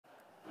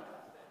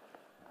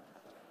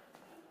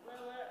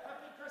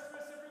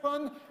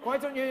fun. Why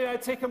don't you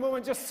take a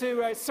moment just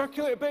to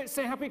circulate a bit,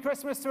 say Happy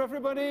Christmas to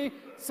everybody,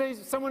 say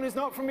someone who's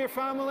not from your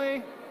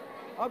family,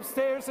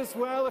 upstairs as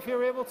well if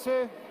you're able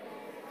to.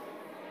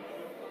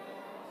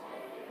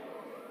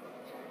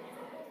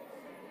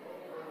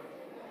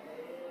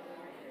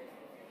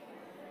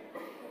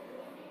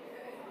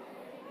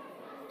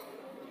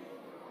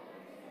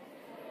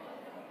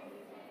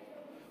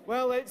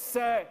 Well,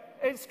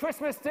 it's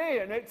Christmas Day,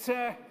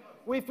 and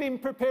we've been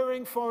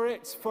preparing for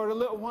it for a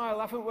little while,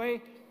 haven't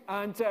we?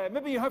 And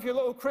maybe you have your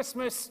little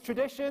Christmas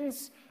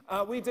traditions.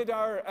 We did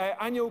our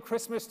annual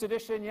Christmas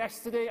tradition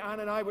yesterday,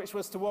 Anne and I, which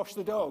was to wash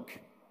the dog.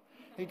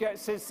 He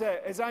gets his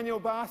annual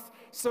bath.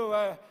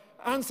 So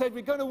Anne said,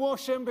 we're going to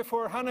wash him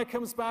before Hannah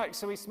comes back,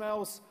 so he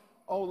smells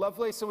all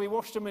lovely. So we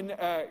washed him in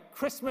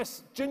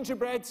Christmas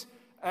gingerbread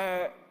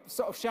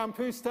sort of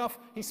shampoo stuff.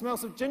 He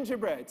smells of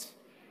gingerbread.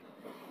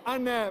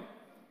 And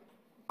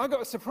I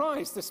got a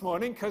surprise this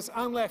morning because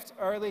Anne left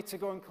early to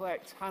go and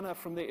collect Hannah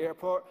from the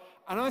airport,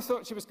 and I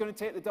thought she was going to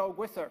take the dog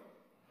with her,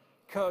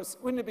 because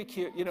wouldn't it be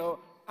cute, you know,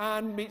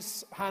 Anne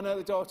meets Hannah,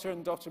 the daughter,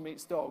 and the daughter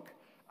meets dog.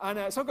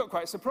 And so I got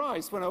quite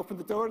surprised when I opened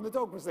the door and the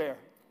dog was there,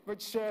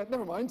 which,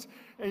 never mind,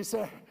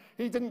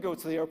 he didn't go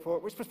to the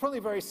airport, which was probably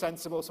very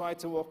sensible, so I had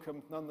to walk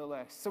him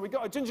nonetheless. So we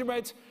got a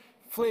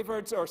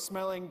gingerbread-flavoured or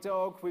smelling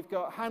dog. We've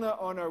got Hannah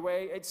on her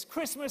way. It's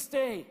Christmas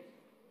Day,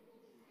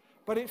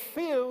 but it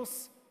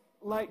feels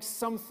like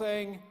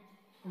something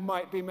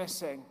might be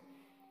missing.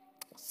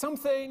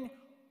 Something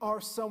or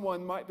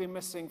someone might be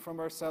missing from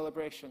our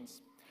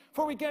celebrations.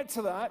 Before we get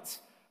to that,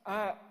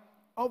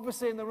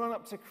 obviously in the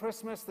run-up to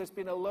Christmas, there's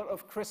been a lot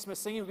of Christmas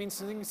singing. We've been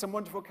singing some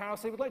wonderful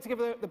carols. We'd like to give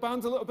the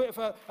band a little bit of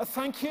a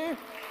thank you.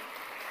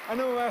 I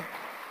know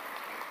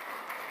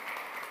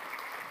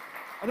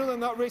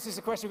that raises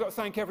the question, we've got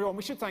to thank everyone.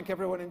 We should thank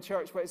everyone in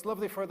church, but it's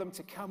lovely for them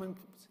to come and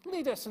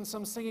lead us in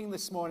some singing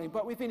this morning.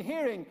 But we've been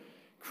hearing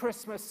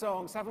Christmas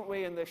songs, haven't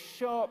we, in the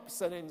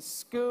shops and in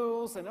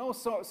schools and all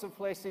sorts of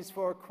places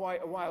for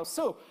quite a while.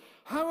 So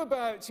how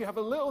about you have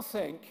a little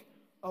think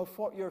of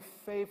what your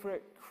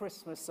favourite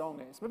Christmas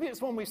song is? Maybe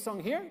it's one we've sung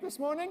here this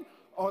morning,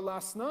 or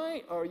last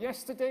night, or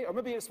yesterday, or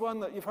maybe it's one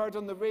that you've heard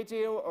on the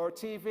radio or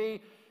TV.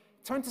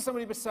 Turn to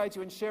somebody beside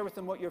you and share with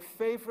them what your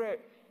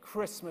favourite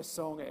Christmas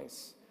song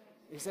is.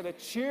 Is it a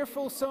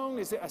cheerful song?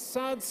 Is it a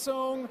sad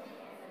song?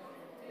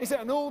 Is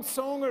it an old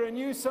song or a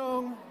new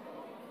song?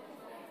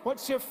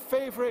 What's your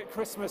favourite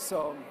Christmas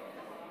song?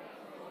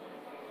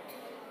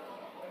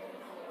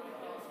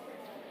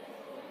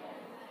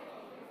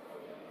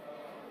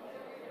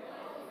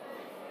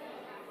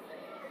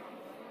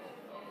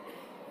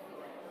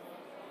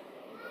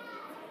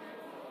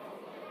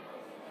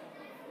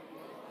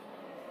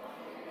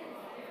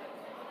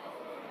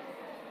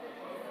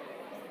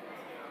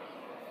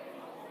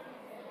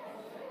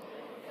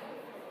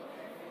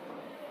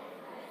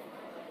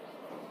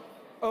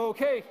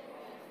 Okay.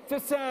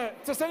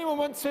 Does anyone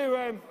want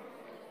to,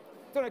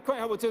 don't know quite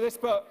how we'll do this,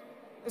 but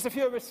there's a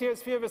few of us here,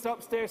 there's a few of us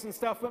upstairs and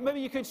stuff, but maybe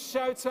you could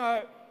shout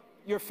out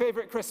your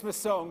favourite Christmas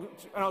song,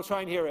 and I'll try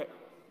and hear it.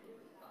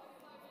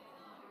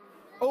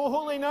 Oh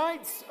Holy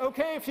Night,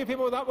 okay, a few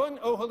people with that one.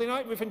 Oh Holy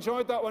Night, we've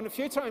enjoyed that one a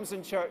few times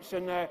in church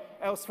and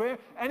elsewhere.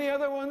 Any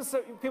other ones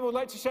that people would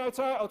like to shout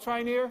out? I'll try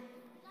and hear.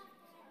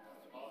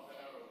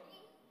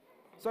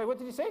 Sorry, what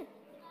did you say?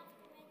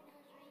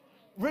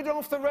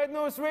 Rudolph the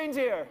Red-Nosed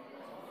Reindeer.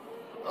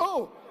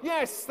 Oh,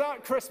 yes,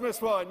 that Christmas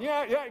one.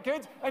 Yeah,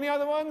 good. Any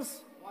other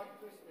ones? White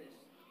Christmas.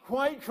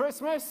 White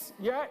Christmas?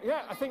 Yeah,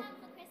 I think.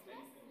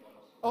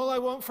 All I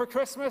Want for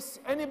Christmas.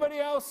 Anybody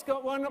else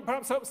got one?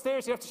 Perhaps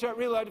upstairs? You have to shout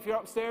real loud if you're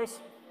upstairs.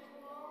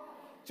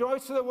 Joy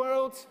to the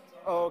World?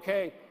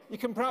 Okay. You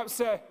can perhaps...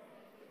 I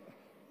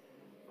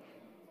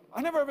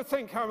never ever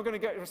think how I'm going to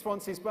get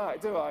responses back,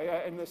 do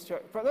I, in this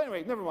church? But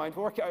anyway, never mind.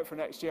 We'll work it out for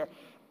next year.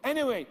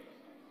 Anyway,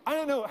 I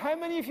don't know. How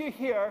many of you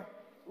here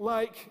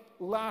like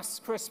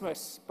Last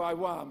Christmas by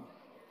Wham?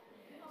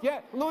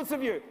 Yeah, loads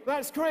of you.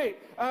 That's great.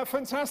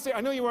 Fantastic.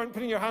 I know you weren't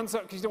putting your hands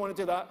up because you don't want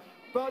to do that.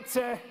 But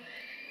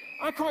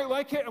I quite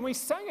like it. And we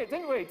sang it,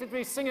 didn't we? Did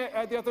we sing it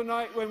the other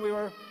night when we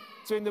were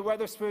doing the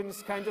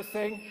Wetherspoons kind of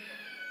thing?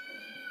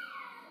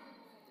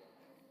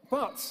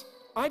 But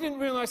I didn't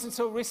realize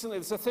until recently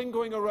there's a thing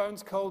going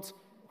around called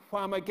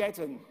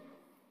Whamageddon.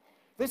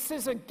 This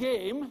is a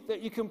game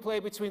that you can play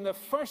between the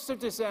 1st of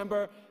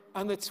December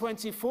and the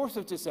 24th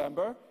of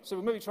December, so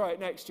we'll maybe try it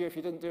next year if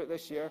you didn't do it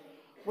this year,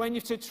 when you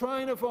have to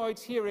try and avoid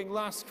hearing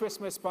Last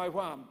Christmas by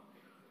Wham.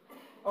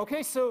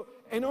 Okay, so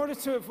in order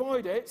to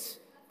avoid it,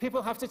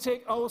 people have to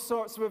take all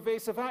sorts of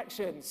evasive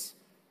actions.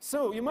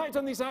 So you might have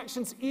done these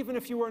actions even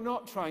if you were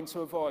not trying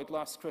to avoid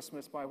Last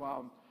Christmas by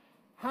Wham.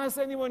 Has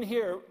anyone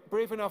here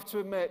brave enough to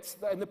admit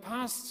that in the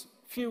past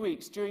few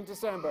weeks during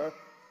December,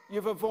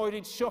 you've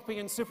avoided shopping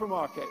in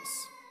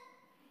supermarkets?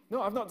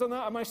 No, I've not done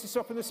that. I managed to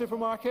shop in the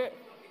supermarket.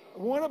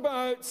 What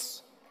about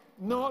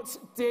not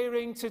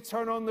daring to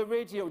turn on the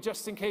radio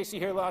just in case you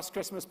hear Last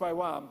Christmas by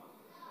Wham?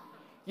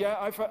 Yeah,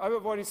 I've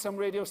avoided some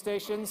radio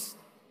stations.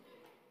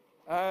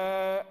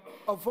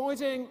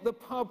 Avoiding the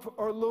pub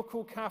or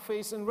local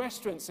cafes and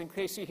restaurants in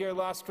case you hear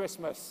Last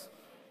Christmas.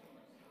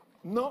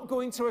 not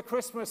going to a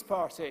Christmas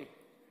party.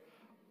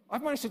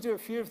 I've managed to do a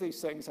few of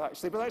these things,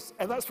 actually, but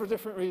that's for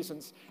different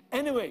reasons.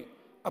 Anyway,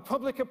 a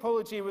public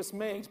apology was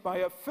made by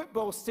a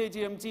football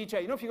stadium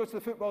DJ. You know, if you go to the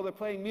football, they're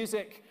playing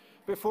music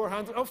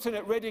beforehand. Often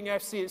at Reading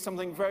FC, it's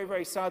something very,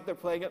 very sad they're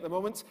playing at the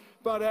moment.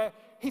 But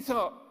he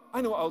thought,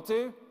 I know what I'll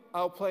do.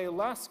 I'll play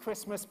Last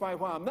Christmas by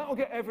Wham. That'll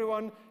get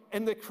everyone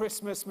in the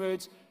Christmas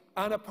mood.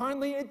 And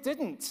apparently it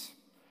didn't,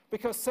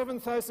 because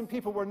 7,000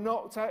 people were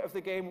knocked out of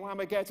the game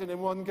Whamageddon in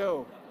one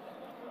go.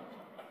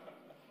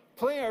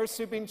 Players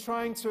who've been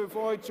trying to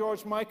avoid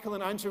George Michael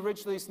and Andrew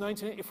Ridgeley's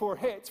 1984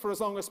 hit for as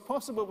long as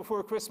possible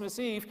before Christmas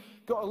Eve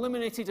got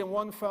eliminated in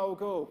one foul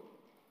goal.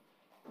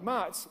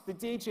 Matt, the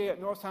DJ at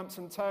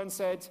Northampton Town,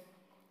 said,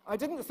 I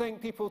didn't think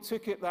people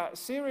took it that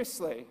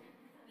seriously.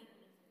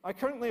 I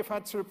currently have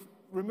had to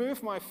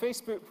remove my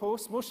Facebook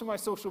posts, most of my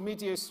social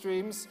media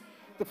streams.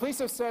 The police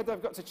have said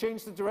I've got to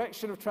change the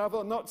direction of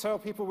travel and not tell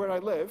people where I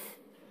live.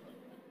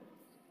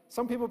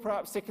 Some people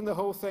perhaps taking the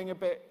whole thing a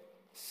bit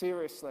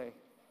seriously.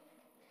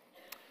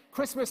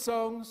 Christmas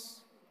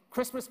songs,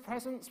 Christmas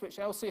presents, which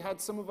Elsie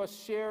had some of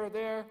us share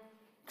there,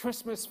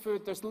 Christmas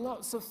food. There's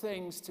lots of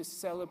things to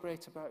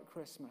celebrate about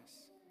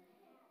Christmas.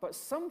 But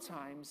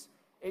sometimes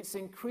it's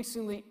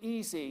increasingly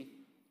easy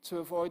to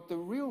avoid the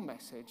real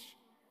message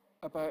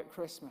about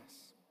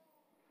Christmas.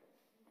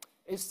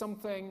 Is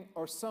something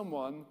or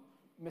someone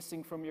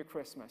missing from your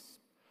Christmas?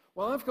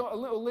 Well, I've got a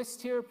little list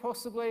here,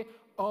 possibly,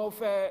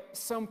 of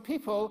some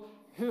people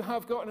who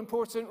have got an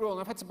important role,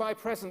 and I've had to buy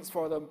presents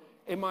for them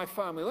in my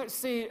family. Let's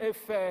see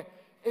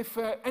if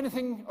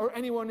anything or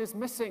anyone is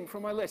missing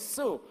from my list.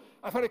 So,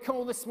 I've had a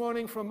call this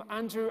morning from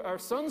Andrew, our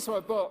son, so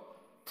I've bought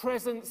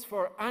presents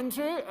for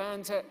Andrew,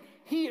 and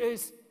he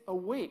is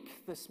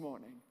awake this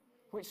morning,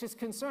 which is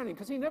concerning,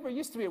 because he never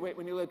used to be awake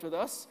when he lived with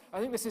us. I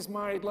think this is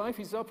married life.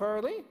 He's up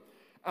early.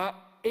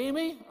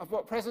 Amy, I've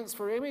bought presents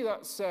for Amy.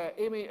 That's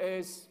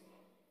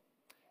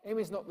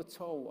Amy's not the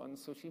tall one,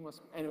 so she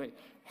must... Anyway,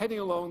 heading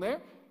along there.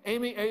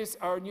 Amy is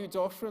our new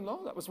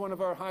daughter-in-law. That was one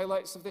of our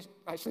highlights of this.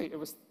 Actually, it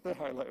was the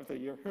highlight of the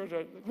year.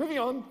 Moving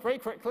on very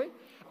quickly.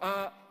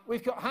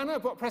 We've got Hannah. I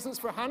bought presents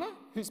for Hannah,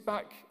 who's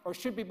back, or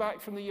should be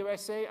back from the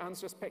USA. Anne's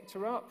just picked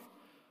her up.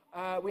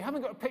 We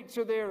haven't got a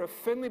picture there of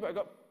Finley, but I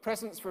got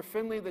presents for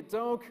Finley, the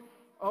dog,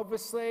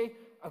 obviously.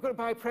 I've got to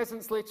buy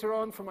presents later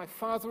on for my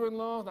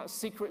father-in-law. That's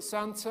Secret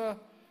Santa.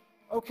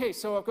 Okay,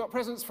 so I've got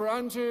presents for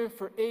Andrew,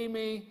 for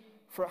Amy,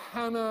 for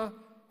Hannah,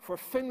 for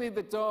Finley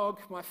the dog,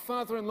 my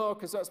father-in-law,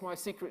 because that's my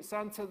Secret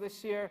Santa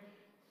this year.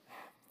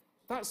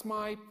 That's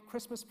my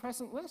Christmas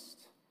present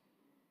list.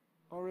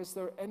 Or is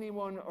there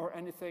anyone or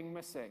anything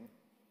missing?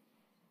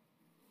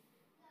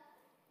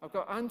 I've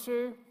got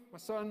Andrew, my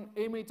son,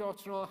 Amy,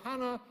 daughter-in-law,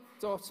 Hannah,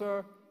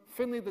 daughter,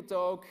 Finley the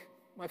dog,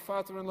 my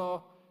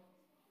father-in-law.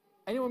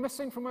 Anyone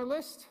missing from my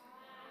list?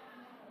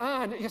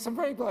 Anne, yes, I'm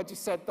very glad you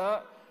said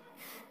that.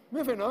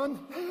 Moving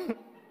on.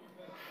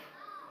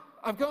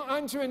 I've got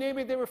Andrew and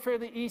Amy. They were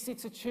fairly easy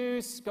to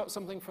choose. Got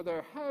something for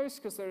their house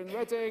because they're in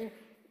Reading.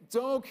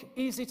 Dog,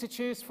 easy to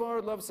choose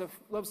for, loves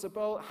a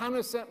ball.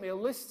 Hannah sent me a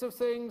list of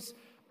things,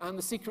 and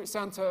the Secret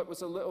Santa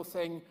was a little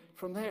thing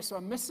from there. So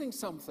I'm missing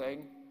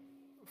something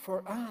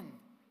for Anne.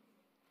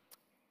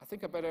 I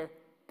think I better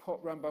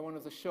pop round by one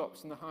of the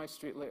shops in the high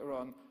street later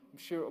on. I'm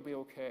sure it'll be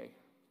okay.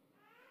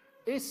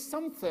 Is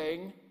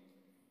something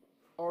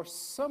or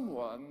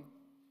someone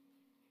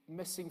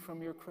missing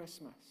from your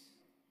Christmas?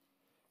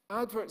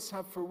 Adverts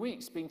have for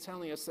weeks been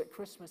telling us that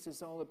Christmas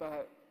is all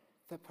about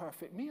the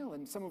perfect meal,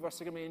 and some of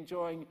us are going to be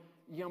enjoying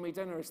yummy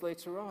dinners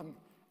later on.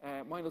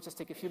 Mine will just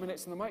take a few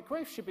minutes in the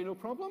microwave, should be no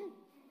problem.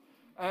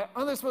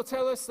 Others will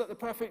tell us that the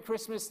perfect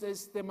Christmas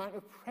is the amount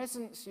of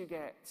presents you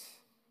get.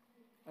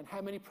 And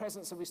how many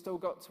presents have we still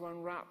got to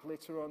unwrap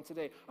later on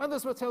today?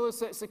 Others will tell us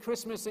that it's the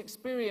Christmas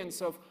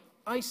experience of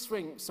ice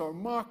rinks or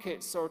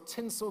markets or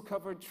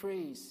tinsel-covered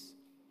trees.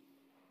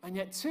 And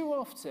yet too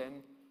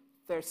often,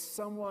 there's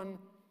someone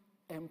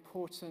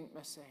important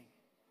missing.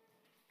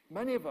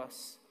 Many of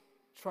us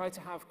try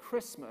to have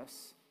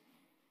Christmas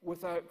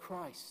without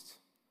Christ.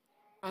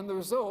 And the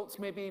result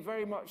may be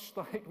very much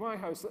like my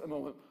house at the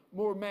moment,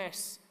 more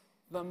mess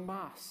than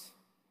mass.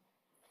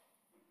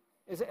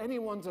 Is it any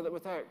wonder that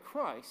without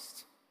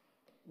Christ,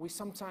 we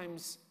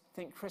sometimes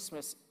think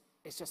Christmas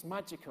is just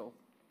magical,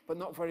 but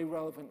not very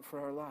relevant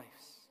for our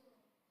lives?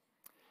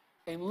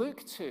 In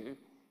Luke 2,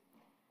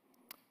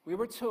 we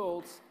were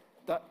told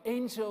that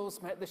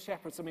angels met the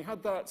shepherds, and we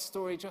had that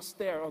story just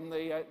there on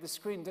the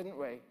screen, didn't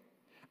we?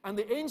 And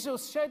the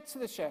angels said to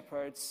the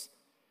shepherds,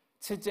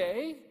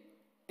 "Today,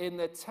 in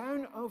the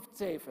town of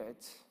David,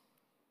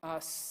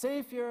 a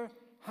Savior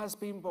has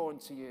been born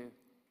to you.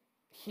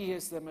 He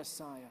is the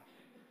Messiah."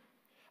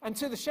 And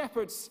to the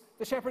shepherds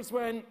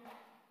went,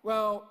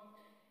 well,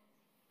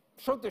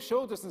 shrugged their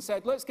shoulders and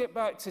said, "Let's get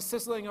back to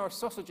sizzling our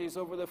sausages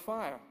over the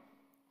fire."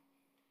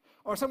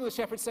 Or some of the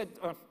shepherds said,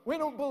 "We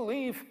don't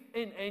believe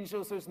in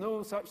angels. There's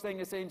no such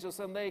thing as angels."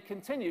 And they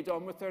continued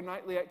on with their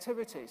nightly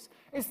activities.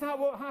 Is that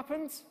what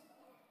happened?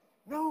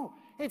 No,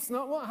 it's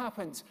not what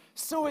happened.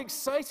 So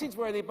excited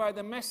were they by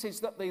the message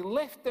that they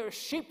left their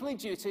sheeply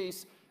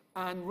duties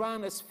and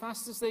ran as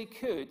fast as they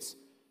could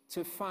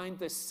to find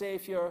the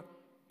Savior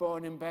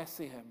born in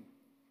Bethlehem.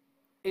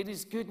 It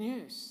is good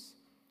news,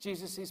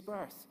 Jesus'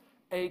 birth,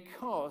 a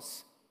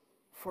cause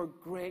for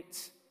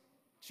great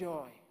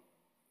joy.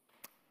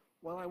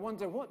 Well, I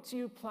wonder, what do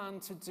you plan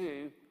to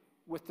do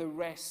with the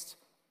rest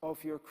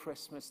of your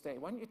Christmas day?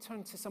 Why don't you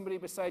turn to somebody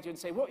beside you and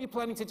say, what are you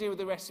planning to do with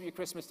the rest of your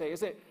Christmas day?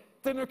 Is it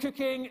dinner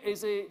cooking?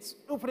 Is it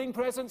opening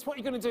presents? What are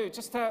you going to do?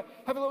 Just have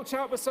a little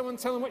chat with someone,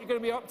 tell them what you're going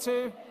to be up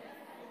to.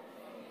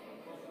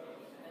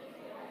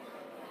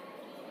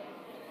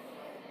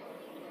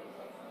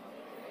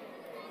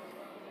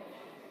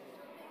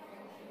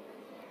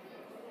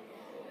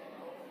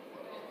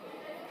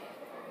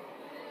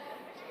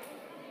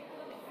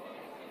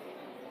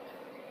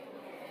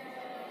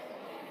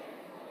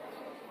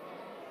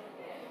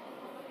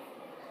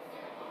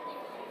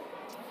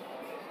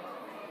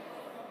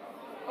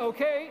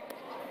 Okay,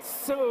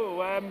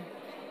 so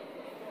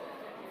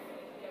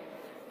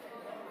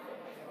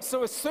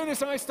as soon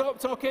as I stop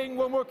talking,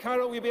 one more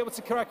carol, we'll be able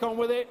to crack on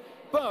with it.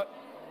 But,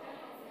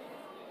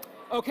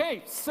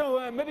 okay,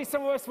 so maybe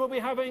some of us will be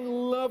having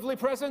lovely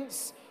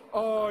presents,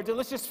 or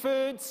delicious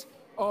foods,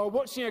 or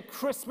watching a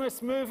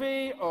Christmas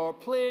movie, or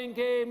playing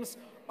games,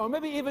 or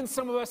maybe even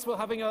some of us will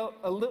having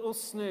a little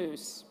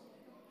snooze.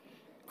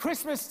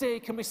 Christmas Day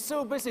can be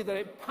so busy that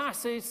it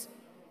passes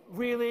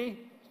really,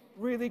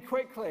 really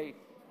quickly.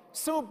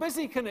 So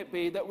busy can it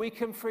be that we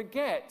can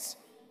forget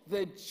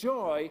the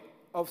joy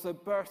of the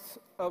birth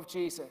of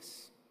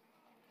Jesus.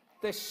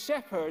 The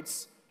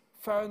shepherds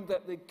found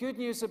that the good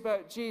news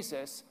about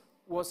Jesus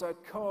was a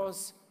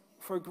cause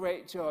for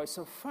great joy.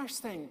 So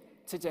first thing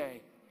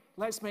today,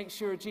 let's make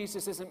sure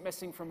Jesus isn't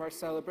missing from our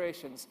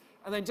celebrations.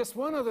 And then just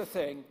one other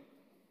thing,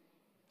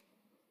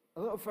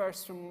 a little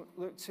verse from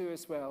Luke 2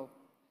 as well.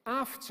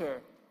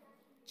 After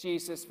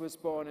Jesus was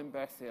born in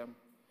Bethlehem.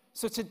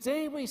 So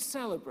today we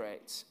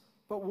celebrate.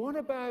 But what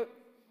about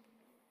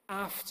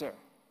after?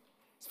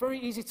 It's very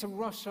easy to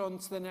rush on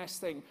to the next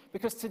thing,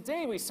 because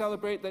today we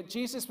celebrate that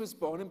Jesus was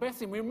born in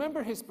Bethlehem. We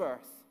remember his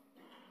birth.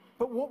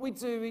 But what we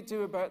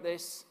do about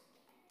this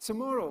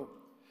tomorrow?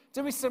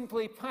 Do we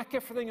simply pack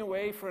everything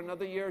away for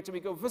another year? Do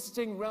we go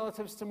visiting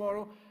relatives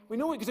tomorrow? We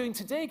know what we're doing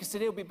today, because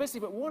today will be busy,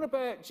 but what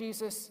about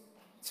Jesus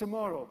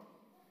tomorrow?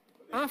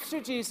 After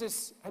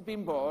Jesus had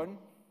been born,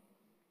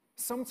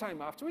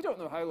 sometime after, we don't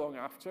know how long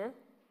after,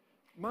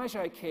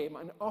 Magi came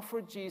and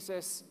offered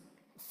Jesus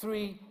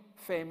 3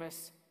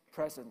 famous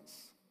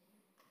presents: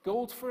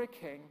 gold for a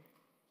king,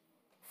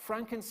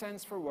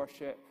 frankincense for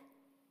worship,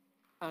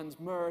 and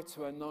myrrh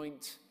to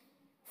anoint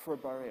for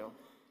burial.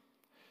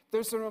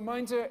 There's a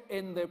reminder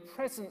in the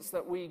presents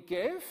that we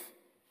give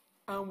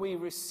and we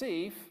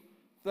receive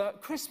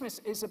that Christmas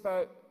is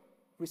about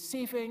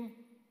receiving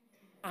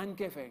and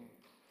giving.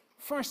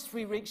 First,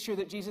 we make sure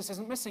that Jesus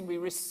isn't missing. We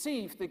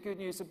receive the good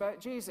news about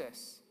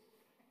Jesus.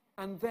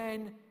 And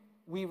then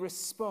we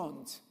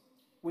respond,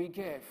 we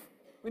give.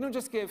 We don't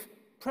just give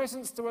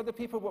presents to other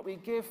people, but we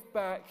give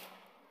back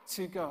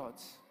to God.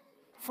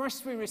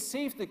 First, we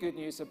receive the good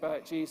news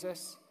about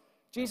Jesus.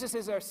 Jesus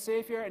is our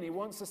Savior, and he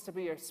wants us to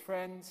be his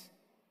friend.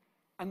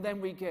 And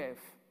then we give.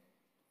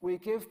 We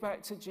give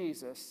back to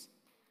Jesus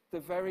the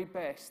very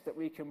best that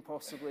we can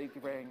possibly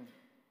bring.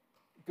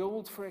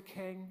 Gold for a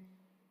king,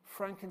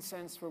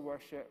 frankincense for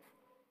worship,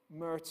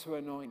 myrrh to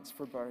anoint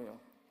for burial.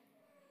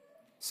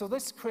 So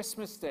this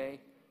Christmas Day,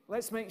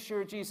 let's make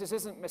sure Jesus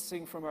isn't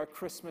missing from our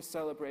Christmas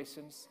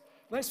celebrations.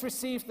 Let's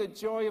receive the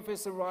joy of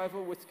his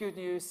arrival with good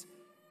news,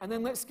 and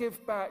then let's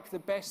give back the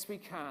best we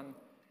can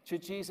to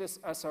Jesus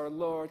as our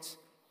Lord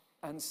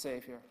and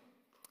Savior.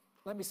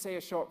 Let me say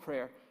a short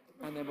prayer,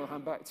 and then we'll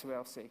hand back to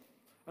Elsie.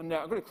 And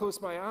now I'm going to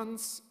close my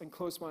hands and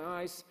close my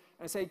eyes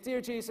and say,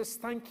 Dear Jesus,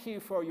 thank you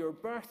for your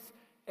birth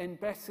in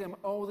Bethlehem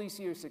all these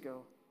years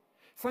ago.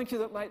 Thank you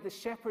that, like the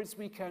shepherds,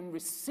 we can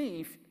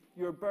receive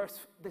your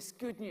birth, this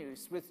good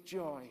news, with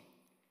joy.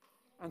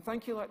 And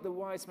thank you, like the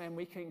wise men,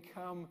 we can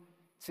come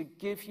to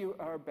give you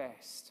our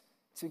best,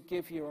 to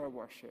give you our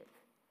worship.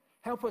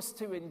 Help us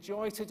to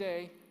enjoy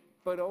today,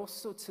 but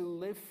also to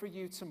live for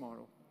you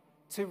tomorrow,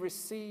 to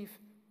receive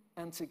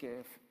and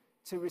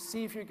to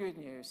receive your good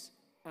news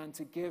and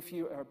to give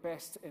you our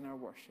best in our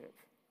worship.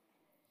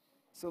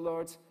 So,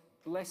 Lord,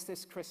 bless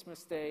this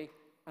Christmas day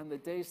and the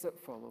days that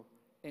follow.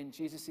 In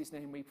Jesus'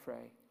 name we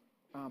pray.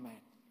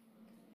 Amen.